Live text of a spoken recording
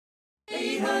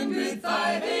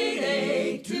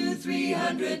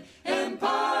1-800-588-2300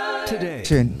 Today.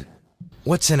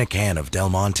 What's in a can of Del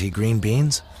Monte green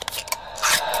beans?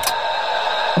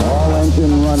 All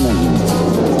engine running.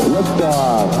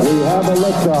 Liftoff. We have a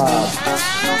liftoff.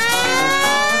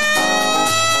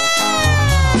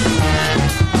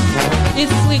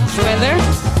 This week's weather.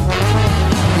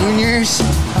 Junior's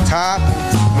top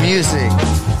music.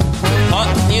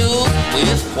 Hot news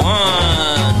with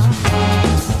Juan.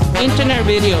 Internet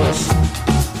videos.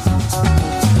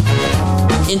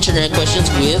 Internet questions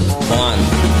with Juan.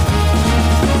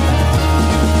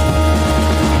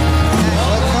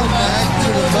 Welcome back to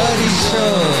the Buddy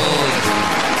Show.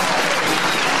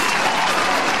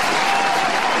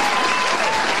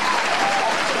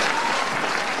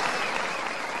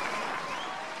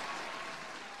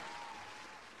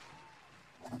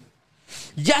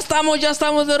 Ya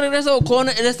estamos de regreso con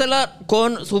el estelar,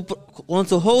 con su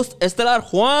host estelar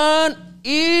Juan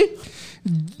y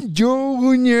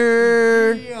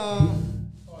Junior.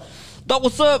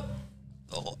 What's up?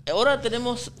 Ahora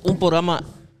tenemos un programa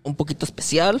un poquito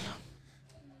especial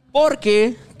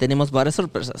porque tenemos varias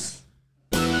sorpresas.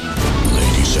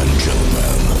 Ladies and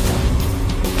gentlemen,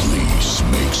 please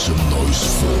make some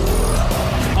noise for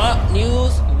Hot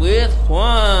News with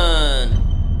Juan.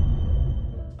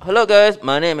 Hello guys,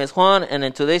 my name is Juan, and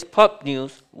in today's pop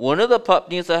news, one of the pop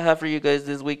news I have for you guys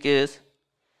this week is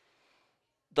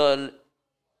the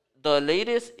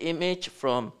latest image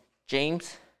from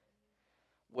James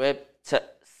Webb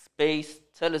Space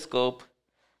Telescope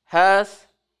has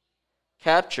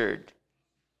captured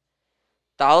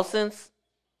thousands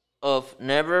of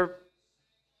never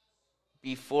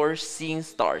before seen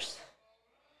stars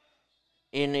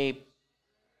in a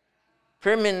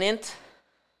permanent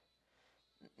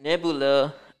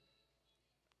nebula.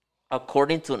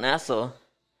 According to NASA,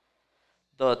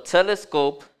 the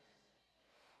telescope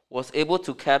was able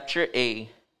to capture a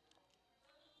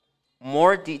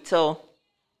more detailed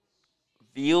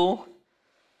view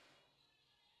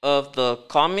of the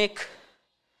comic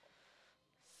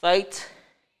site.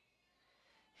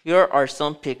 Here are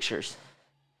some pictures.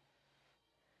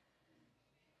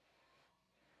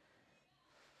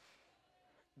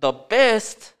 The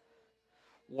best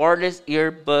wireless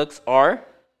earbuds are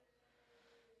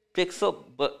Pixel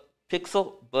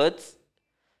Buds,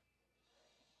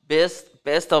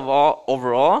 best of all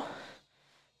overall,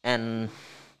 and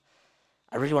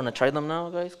I really want to try them now,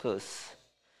 guys, because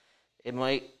it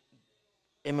might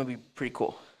be pretty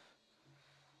cool.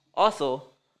 Also,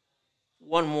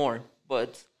 one more,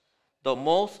 but the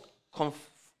most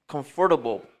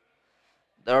comfortable.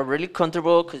 They're really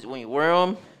comfortable because when you wear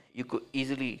them, you could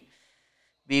easily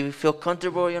feel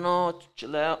comfortable,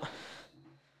 chill out.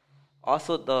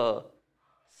 Also, the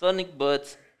Sonic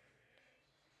Buds.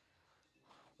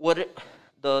 What it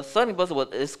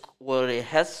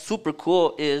has super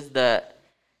cool is that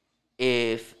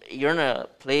if you're in a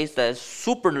place that's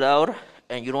super loud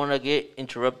and you don't want to get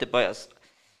interrupted by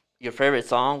your favorite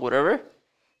song, whatever,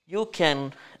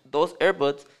 those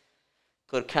earbuds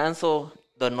could cancel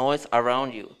the noise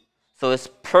around you. So it's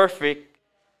perfect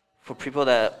for people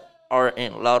that are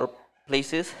in loud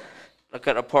places, like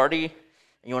at a party,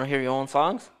 and you want to hear your own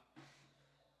songs.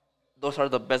 Those are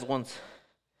the best ones.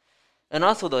 And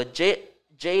also the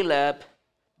JLab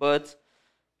buds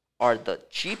are the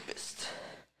cheapest.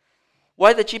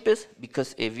 Why the cheapest?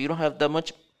 Because if you don't have that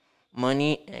much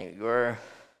money and you're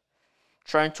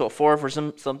trying to afford for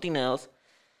something else,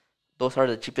 those are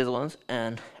the cheapest ones,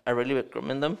 and I really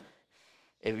recommend them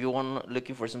if you want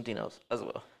looking for something else as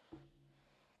well.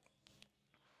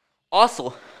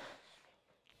 Also,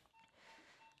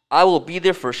 I will be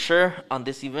there for sure on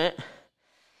this event.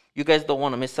 You guys don't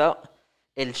want to miss out.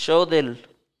 El show del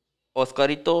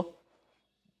Oscarito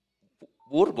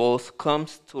Burgos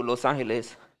comes to Los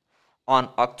Angeles on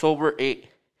October 8th.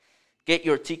 Get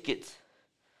your tickets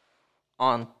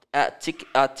at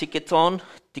ticketon.com.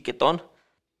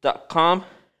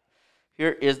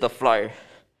 Here is the flyer.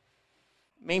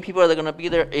 Main people that are going to be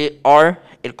there are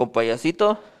El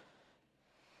Compayacito,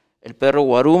 El Perro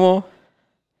Guarumo,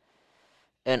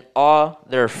 and all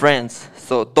their friends.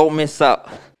 So don't miss out.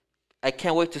 I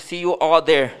can't wait to see you all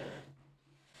there.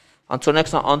 Until next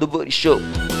time on The Buddy Show.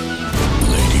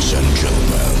 Ladies and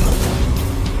gentlemen,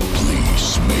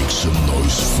 please make some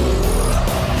noise for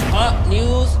Hot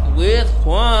News with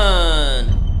Juan.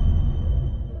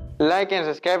 Like and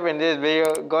subscribe in this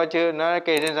video. Go to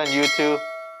notifications on YouTube.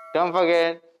 Don't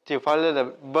forget to follow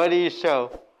The Buddy Show.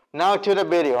 Now to the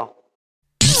video.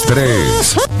 3,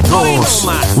 2,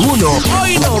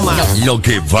 1. Lo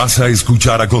que vas a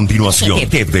escuchar a continuación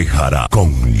te dejará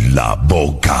con la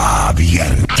boca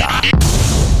abierta.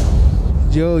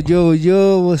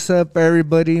 Yo, what's up,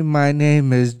 everybody? My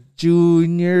name is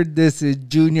Junior. This is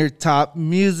Junior Top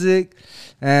Music.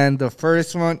 And the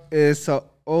first one is an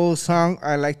old song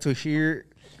I like to hear.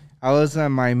 I was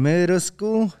in my middle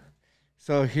school.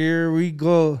 So here we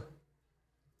go.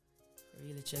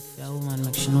 Really check for a woman,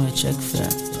 make sure you check for her.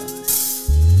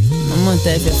 I'm gonna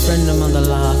take a friend, I'm gonna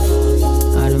laugh.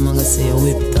 Or I'm gonna say a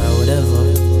whipped or whatever.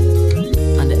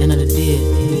 At the end of the day,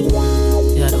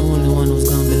 you're the only one who's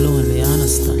gonna be lonely, you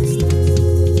understand?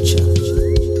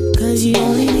 Cause you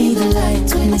only need the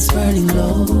light when it's burning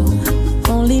low.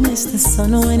 Only miss the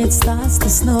sun when it starts to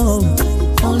snow.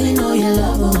 Only know you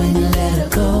love her when you let her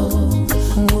go.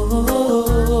 Whoa,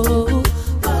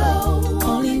 oh.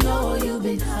 Only know you've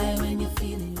been high when you're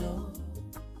feeling low.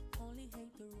 Only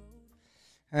hate the road.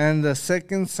 And the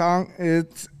second song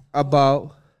is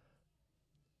about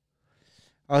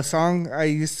a song I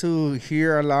used to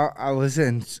hear a lot. I was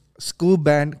in school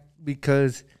band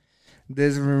because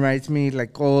this reminds me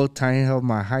like old times of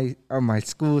my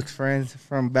school friends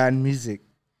from band music.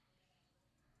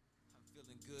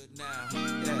 Feeling good now.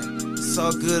 Yeah. It's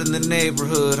all good in the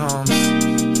neighborhood, homes.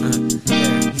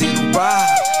 Little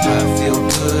ride. I feel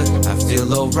good. I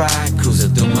feel alright.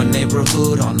 Cruising through my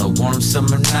neighborhood on a warm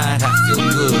summer night. I feel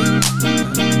good.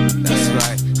 That's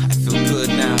right. I feel good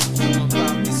now.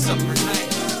 This summer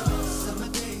night. Summer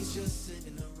days just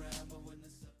sitting around.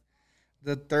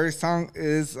 The third song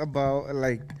is about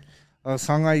like a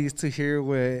song I used to hear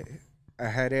where I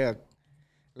had a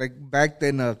like back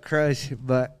then a crush,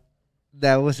 but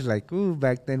that was like ooh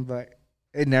back then, but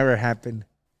it never happened.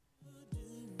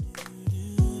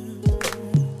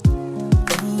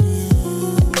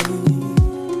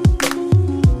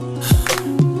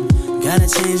 Gotta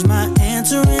change my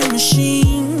answering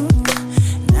machine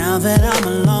now that I'm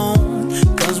alone.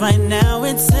 Cause right now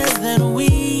it says that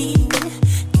we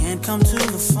can't come to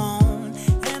the phone.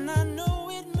 And I know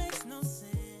it makes no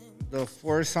sense. The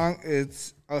fourth song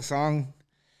is a song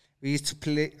we used to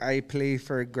play. I played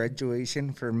for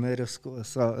graduation for middle school.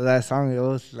 So that song, it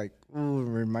was like, ooh,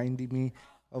 reminding me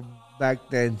of back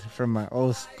then from my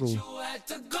old school. You had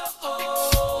to go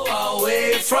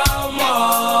away from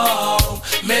home,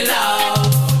 me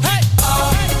love. Hey,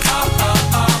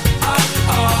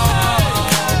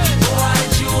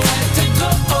 why'd you have to go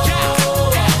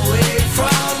away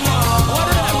from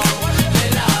home, me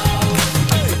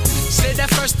love? Say the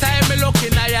first time me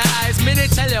looking at your eyes, me they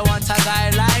tell you want a guy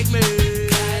like me.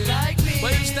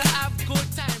 But used to have good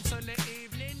times on the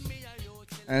evening, me and you.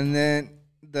 And then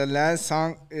the last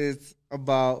song is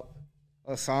about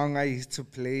a song I used to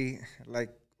play like,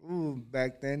 ooh,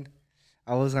 back then.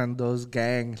 I was on those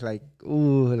gangs, like,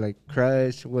 ooh, like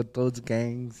Crush with those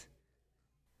gangs.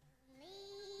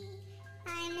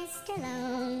 I'm Mr.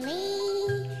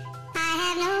 Lonely. I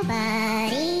have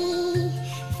nobody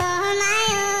for my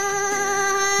own.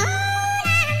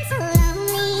 I'm so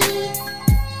lonely.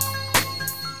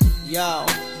 Yo,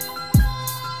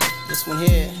 this one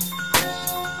here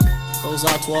goes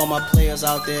out to all my players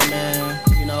out there, man.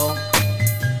 You know,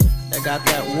 that got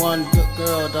that one good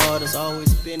girl, dog, that's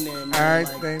always been there, man. All right,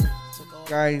 Like, then,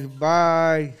 guys,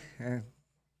 bye. And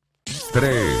 3,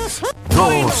 2,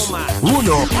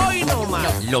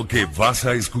 1. Lo que vas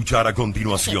a escuchar a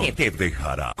continuación te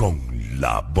dejará con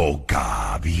la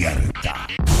boca abierta.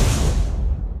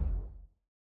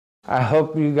 I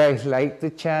hope you guys like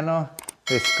the channel,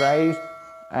 subscribe,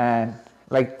 and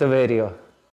like the video.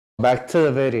 Back to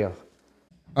the video.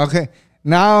 Okay,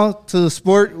 now to the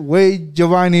sport with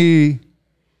Giovanni.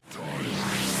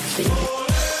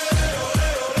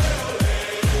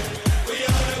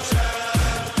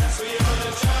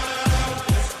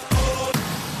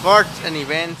 Sports and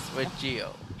events with Gio.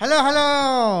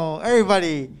 Hello,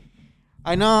 everybody.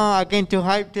 I know I came too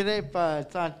hyped today,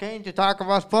 but I came to talk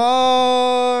about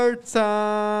sports.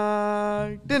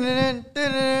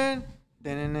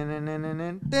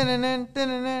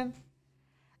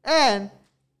 And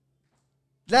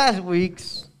last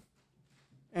week's,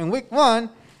 in week 1,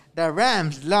 the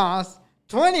Rams lost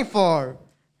 24.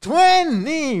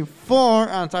 Rams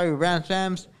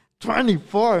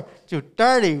 24 to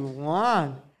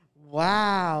 31.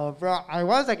 Wow, bro. I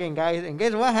was again, guys, and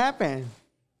guess what happened?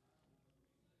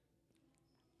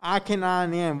 I cannot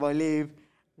even believe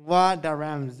what the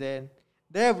Rams did.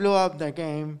 They blew up the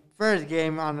game, first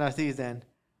game on the season.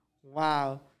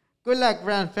 Wow. Good luck,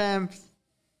 Rams fans.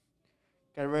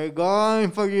 Because we're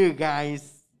going for you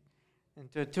guys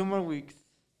into 2 more weeks.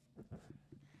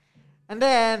 And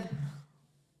then,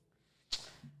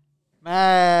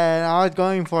 man, I was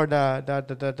going for the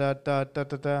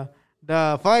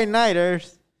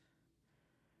 49ers.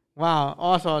 Wow.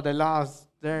 Also, they lost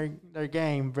their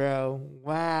game, bro.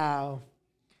 Wow.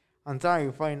 I'm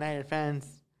sorry, 49er fans.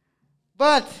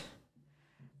 But,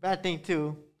 bad thing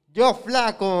too, Joe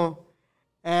Flacco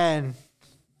and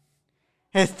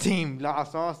his team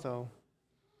lost also.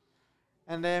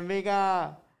 And then we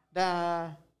got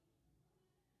the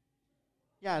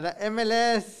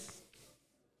MLS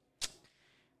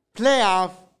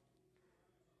playoff.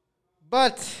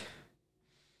 But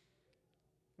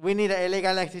we need the LA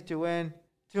Galaxy to win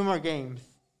 2 more games.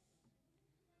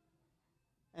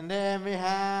 And then we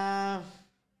have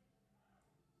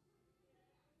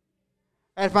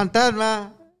El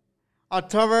Fantasma,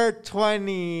 October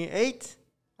 28th,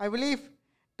 I believe.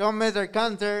 Don't miss their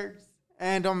concerts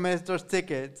and don't miss those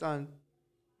tickets on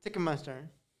Ticketmaster.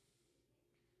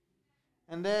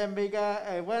 And then we got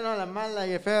Bueno, La Mala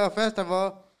y El Feo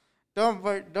Festival. Don't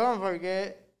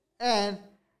forget and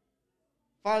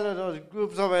follow those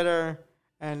groups over there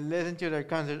and listen to their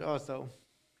concerts also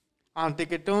on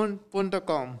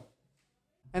ticketune.com.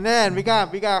 And then we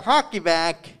got hockey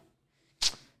back.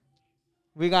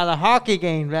 We got a hockey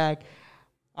game back.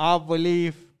 I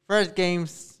believe first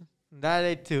games that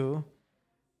day too.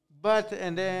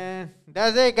 And then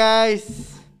that's it,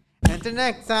 guys. Until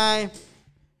next time,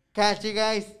 catch you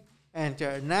guys into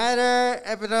another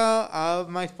episode of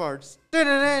My Sports.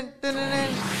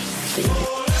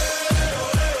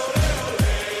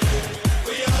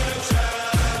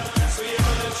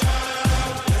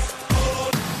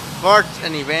 Sports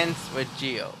and events with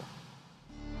Gio.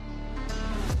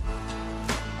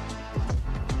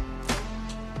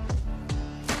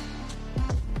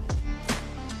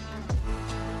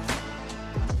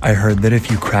 I heard that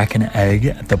if you crack an egg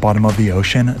at the bottom of the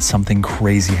ocean, something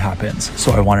crazy happens.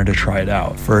 So I wanted to try it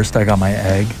out. First, I got my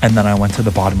egg, and then I went to the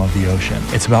bottom of the ocean.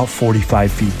 It's about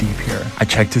 45 feet deep here. I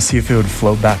checked to see if it would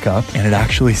float back up, and it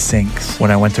actually sinks. When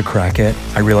I went to crack it,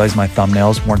 I realized my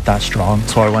thumbnails weren't that strong,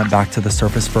 so I went back to the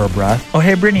surface for a breath. Oh,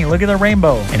 hey, Brittany, look at the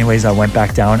rainbow. Anyways, I went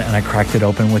back down, and I cracked it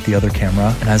open with the other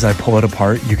camera, and as I pull it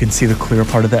apart, you can see the clear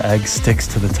part of the egg sticks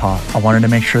to the top. I wanted to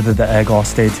make sure that the egg all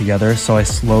stayed together, so I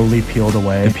slowly peeled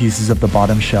away pieces of the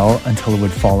bottom shell until it would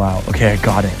fall out. Okay, I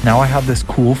got it. Now I have this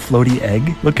cool floaty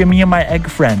egg. Look at me and my egg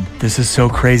friend. This is so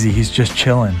crazy. He's just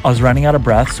chilling. I was running out of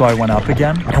breath, so I went up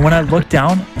again. And when I looked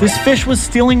down, this fish was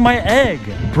stealing my egg.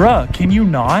 Bruh, can you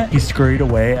not? He scurried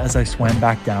away as I swam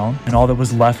back down, and all that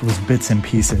was left was bits and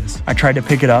pieces. I tried to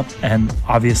pick it up, and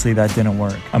obviously that didn't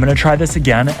work. I'm gonna try this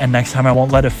again, and next time I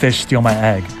won't let a fish steal my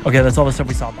egg. Okay, that's all the stuff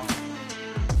we saw.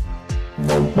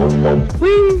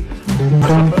 Whee!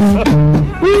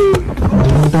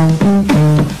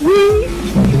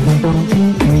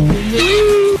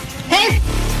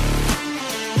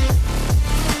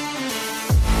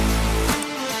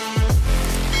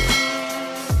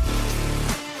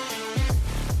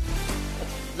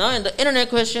 Now, in the internet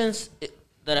questions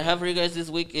that I have for you guys this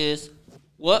week is,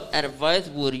 what advice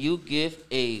would you give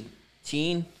a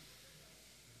teen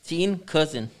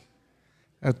cousin?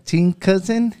 A teen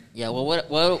cousin? Yeah, well,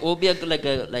 what would be a good,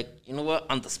 like you know what,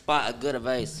 on the spot, a good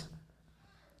advice?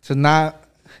 To not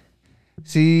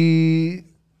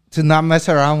mess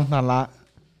around a lot.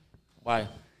 Why?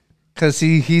 Because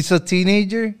he's a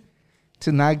teenager.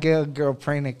 To not get a girl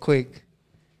pregnant quick.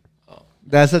 Oh.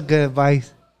 That's a good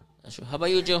advice. That's true. How about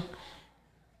you, Joe?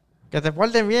 Que se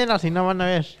porten bien o si no van a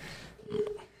ver.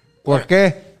 ¿Por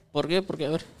qué? ¿Por qué? Porque, a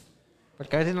ver.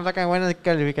 Porque a ver si nos sacan buenas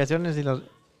calificaciones y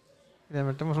le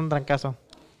metemos un trancazo.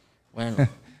 Bueno.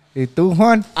 ¿Y tú,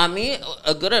 Juan? A mí,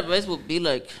 a good advice would be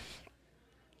like,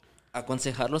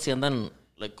 aconsejarlo si andan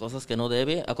like cosas que no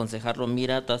debe, aconsejarlo,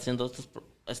 mira,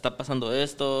 está pasando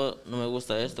esto, no me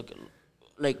gusta esto,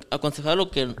 like, aconsejarlo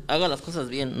que haga las cosas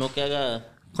bien, no que haga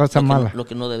cosa mala, lo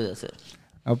que no debe de hacer.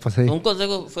 Ah, pues sí. Un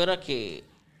consejo fuera que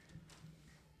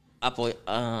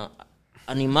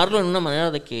animarlo en una manera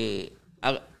de que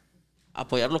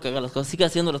apoyarlo, que haga las cosas, siga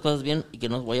haciendo las cosas bien y que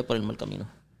no vaya por el mal camino.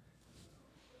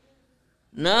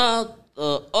 Now,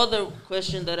 the other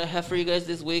question that I have for you guys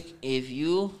this week: if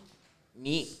you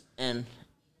meet an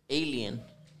alien,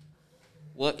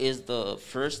 what is the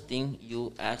first thing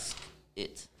you ask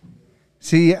it?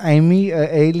 See, I meet an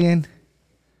alien.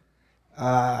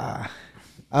 I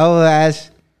will ask,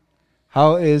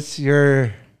 how is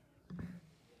your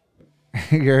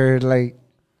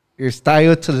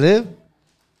style to live?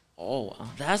 Oh, wow.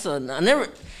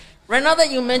 Right now that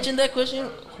you mentioned that question,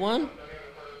 Juan.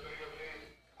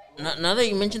 Now that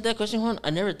you mentioned that question, Juan,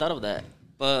 I never thought of that.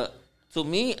 But to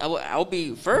me, I'll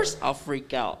be first. I'll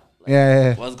freak out. Like,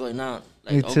 yeah. What's going on?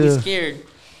 Me Like, I'll too. be scared.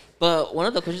 But one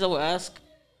of the questions I will ask: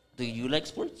 do you like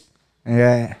sports?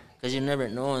 Yeah. Because you never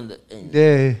know in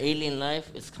Yeah. alien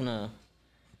life, it's kind of.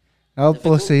 Oh,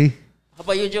 pues sí. How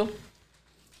about you, Joe?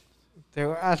 They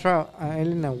were asked for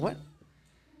alien and what?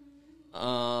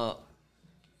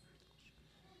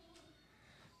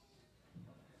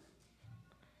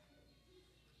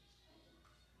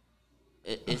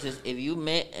 It says if you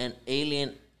met an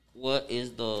alien, what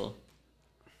is the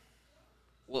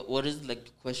what is like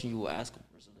the question you will ask them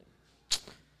or something?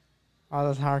 Oh,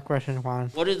 that's a hard question,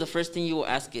 Juan. What is the first thing you will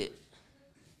ask it?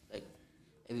 Like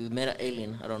if you met an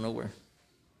alien, I don't know where.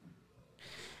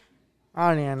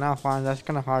 I don't even know, Juan. That's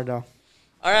kind of hard though.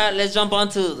 All right, let's jump on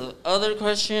to the other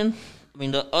question.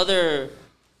 The other,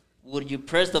 would you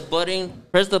press the button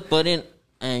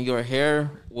and your hair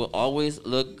will always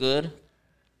look good,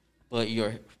 but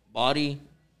your body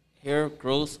hair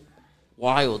grows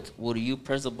wild? Would you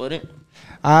press the button?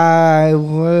 I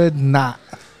would not.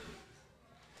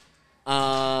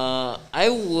 I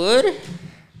would.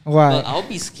 Why? But I'll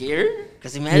be scared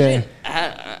because imagine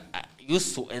you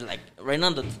sweat like right now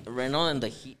in the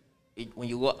heat when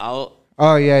you go out.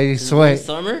 Oh yeah, you in sweat.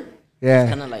 Summer. Yeah.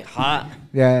 It's kind of like hot.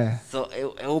 Yeah. So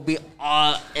it will be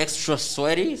all extra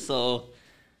sweaty. So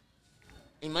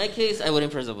in my case, I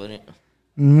wouldn't press the button.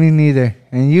 Me neither.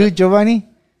 And you, Giovanni?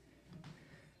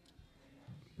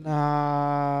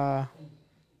 Nope.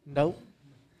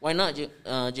 Why not? Do you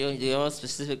have a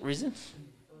specific reason?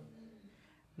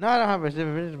 No, I don't have a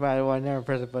specific reason, but I would never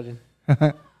press the button.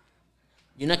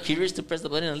 You're not curious to press the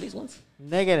button at least once?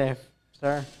 Negative,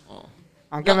 sir. Oh.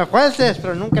 Aunque me fuerces,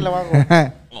 pero nunca lo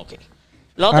hago. Okay.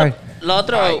 La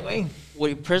otra, where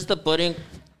you press the button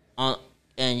on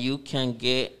and you can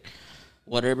get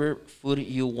whatever food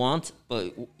you want,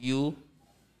 but you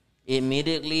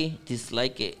immediately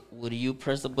dislike it. Would you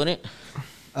press the button?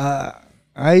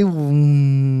 I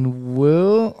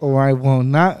will or I will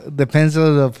not. Depends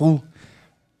on the food.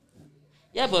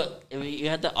 Yeah, but if you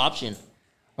had the option.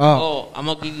 Oh, I'm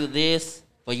going to give you this,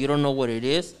 but you don't know what it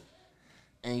is.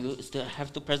 And you still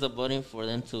have to press the button for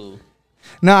them to...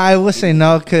 No, I would say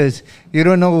no because you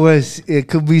don't know it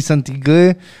could be something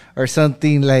good or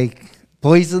something like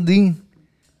poisoning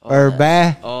or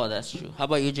bad. Oh, that's true. How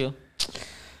about you, Joe?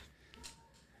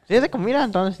 Si es de comida,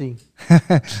 entonces sí.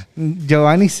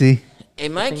 Giovanni, sí.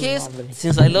 In my case,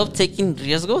 since I love taking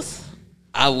riesgos,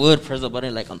 I would press the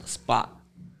button like on the spot.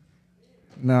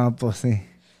 No, pues sí.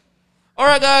 All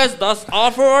right, guys, that's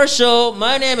all for our show.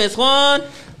 My name is Juan.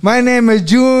 My name is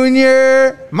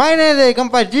Junior. My name is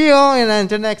Compa Gio. And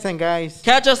until next time, guys.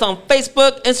 Catch us on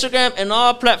Facebook, Instagram, and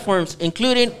all platforms,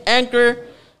 including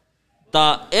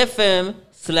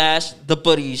Anchor.fm/The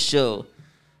Buddy Show.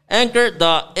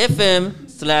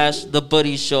 Anchor.fm/The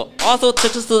Buddy Show. Also,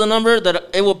 text us to the number that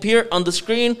it will appear on the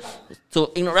screen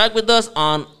to interact with us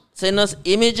send us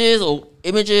images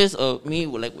of me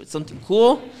with something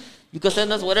cool. You can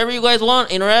send us whatever you guys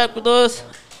want. Interact with us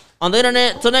on the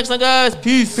internet. Till next time, guys.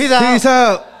 Peace. Peace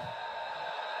out.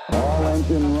 All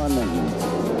engine running.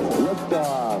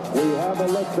 Liftoff. We have a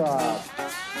liftoff.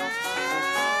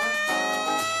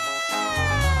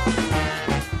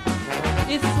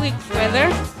 This week's weather.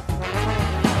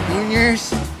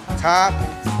 Junior's Top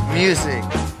Music.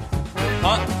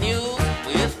 Hot news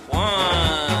with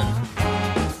Juan.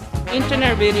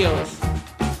 Internet videos.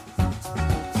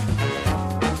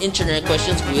 Internet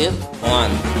questions with Juan.